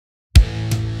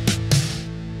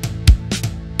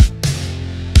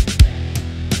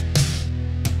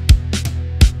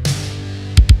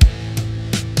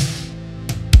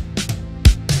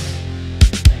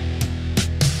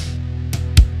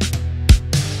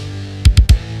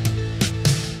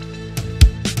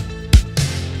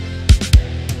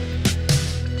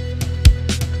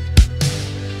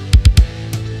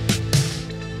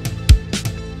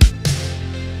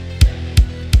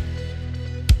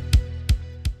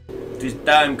this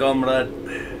damn comrade.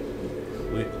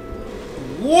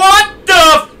 What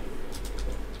the?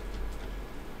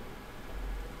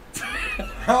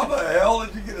 How the hell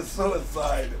did you get a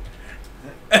suicide?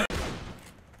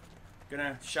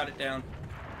 Gonna shut it down.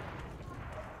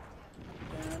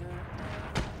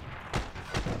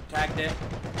 Tagged it.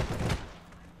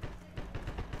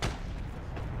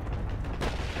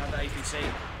 Another APC.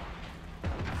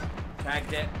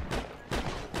 Tagged it.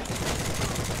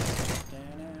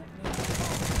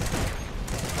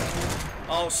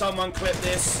 Oh, someone clip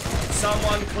this.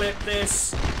 Someone clip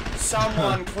this.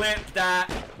 Someone clip that.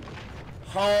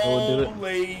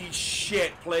 Holy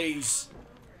shit, please.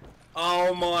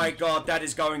 Oh my god, that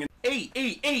is going in. E.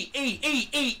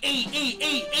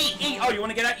 Oh, you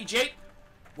want to get out your Jeep?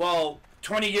 Well,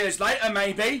 20 years later,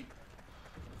 maybe.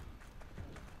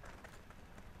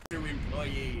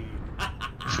 Employee.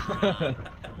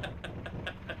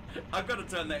 I've got to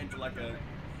turn that into like a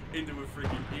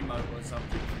freaking emote or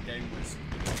something for Game Wisp.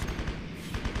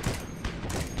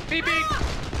 Beep beep.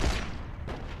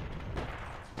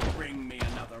 Bring me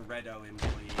another Redo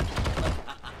employee.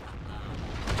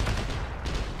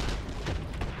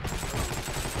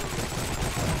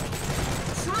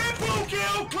 Triple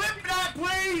kill! Clip that,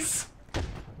 please!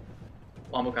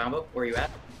 Wombo combo, where you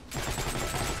at?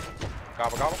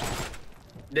 Gobble gobble.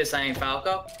 This ain't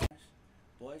Falco.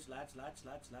 Boys, lads,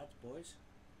 boys.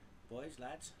 Boys,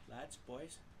 lads,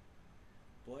 boys.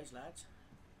 Boys,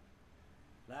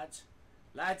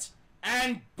 lads,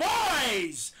 and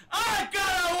boys! I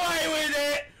got away with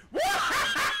it!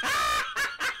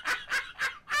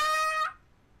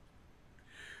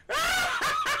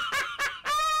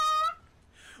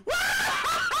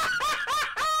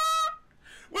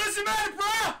 What's the matter,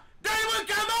 bro? They won't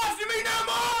come after me no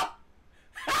more!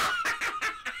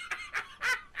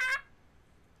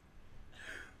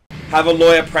 Have a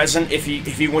lawyer present if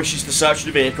he wishes to search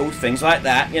the vehicle, things like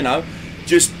that, you know.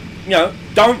 Just, you know,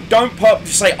 don't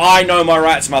just say, I know my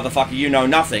rights, motherfucker, you know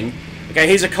nothing. Okay,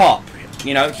 he's a cop,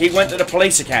 you know, he went to the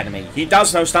police academy. He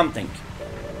does know something,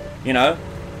 you know.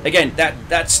 Again,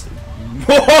 that's...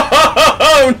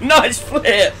 Whoa! Nice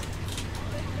flip!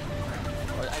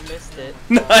 I missed it.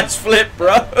 Nice flip,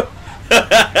 bro! Did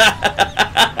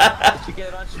you get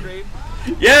it on stream?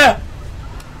 Yeah!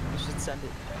 You should send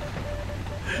it.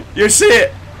 You see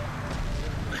it!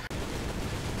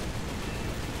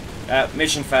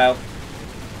 Mission failed.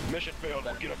 Mission failed.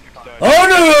 I'll get up your side.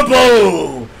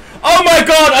 Honorable! Oh my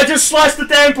god, I just sliced the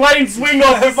damn plane's wing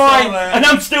off with mine, and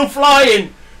I'm still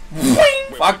flying!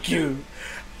 Fuck you!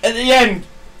 At the end,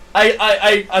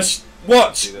 I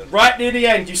watch, right near the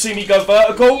end, you see me go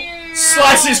vertical,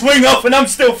 slice his wing off, and I'm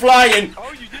still flying!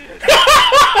 Oh, you did!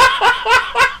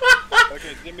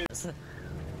 Okay, give me...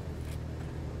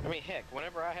 I mean, heck,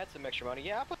 whenever I had some extra money,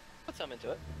 yeah, I put some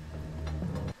into it.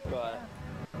 But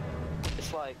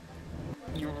it's like,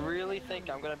 you really think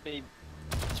I'm gonna be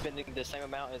spending the same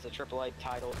amount as a AAA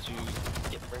title to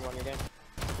get free on your game?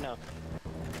 No.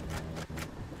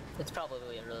 It's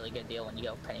probably a really good deal when you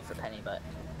go penny for penny, but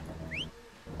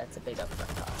that's a big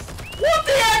upfront cost. What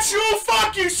the actual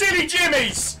fuck, you silly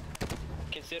jimmies!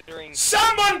 Considering...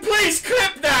 Someone please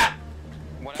clip that!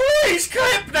 Please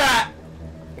clip that!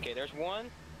 Okay, there's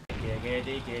one.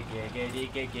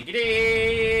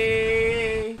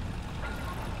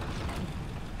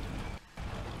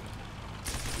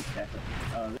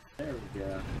 Oh, there we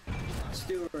go.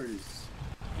 Stewards.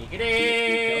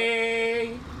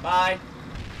 Bye.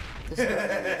 This is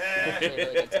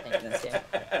really good tank in this game.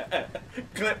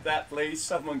 Clip that, please.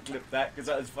 Someone clip that, because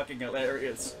that is fucking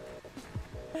hilarious.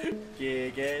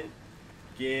 Giga.